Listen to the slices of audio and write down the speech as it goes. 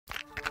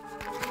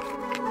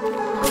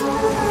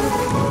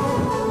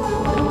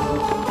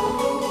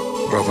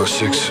Bravo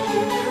 6,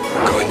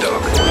 going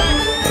down.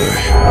 Hey,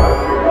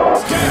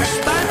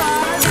 sketch.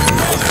 You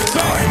know that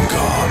time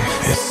gone,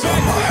 it's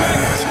on my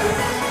head.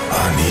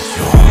 I need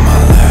you on my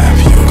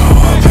lap, you go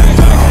up and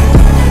down.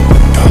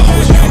 I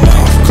hold your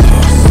mouth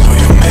closed so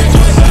you make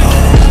no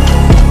sound.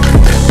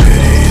 This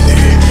shit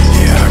easy,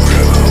 yeah, I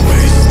grab her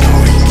waist, now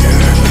we get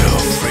a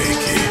little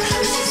freaky.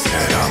 She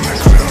said I'm a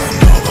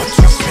criminal, but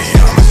trust me,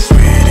 I'm a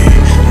sweetie.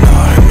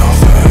 Noddin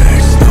off her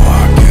ex, now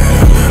I get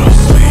a little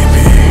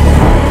sleepy.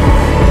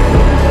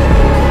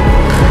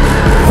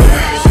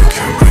 You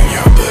can bring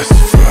your best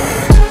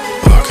friend,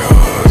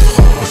 baccarat,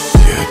 rouge,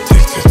 she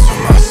addicted to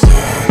my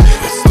scent.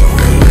 Let's do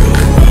a little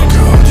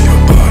workout, your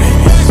body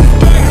needs to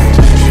bend.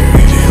 She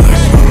really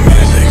likes my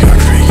music, I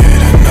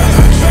create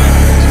another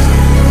trend.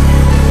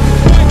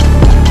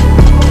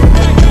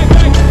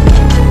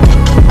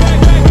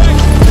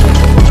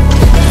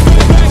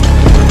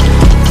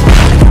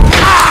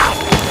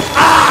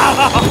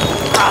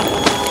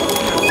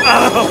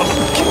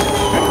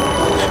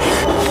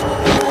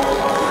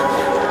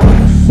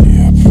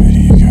 Yeah,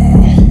 pretty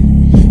girl,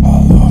 I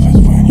love it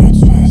when you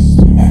twist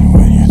and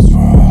when you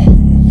twirl.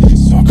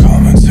 So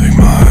come and take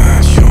my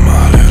hand, you're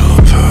my little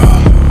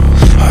pearl.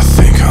 I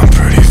think I'm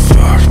pretty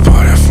fucked,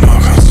 but have no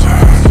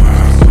concern.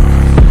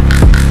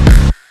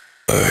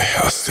 Hey,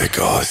 I stick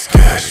all this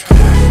cash.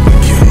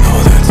 You know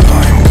that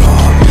I'm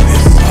gone,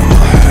 it's on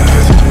my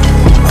head.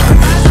 I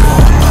need you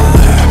on my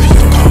lap,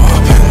 you go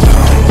up and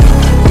down.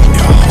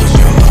 You hold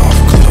your mouth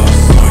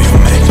closed so you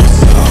make no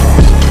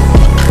sound.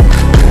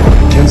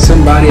 Can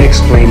somebody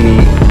explain me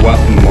what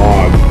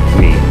mog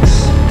means?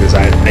 Because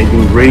I've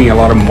been reading a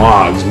lot of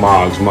mogs,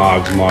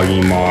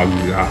 mogging, mog.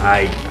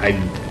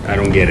 I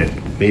don't get it.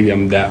 Maybe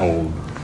I'm that old.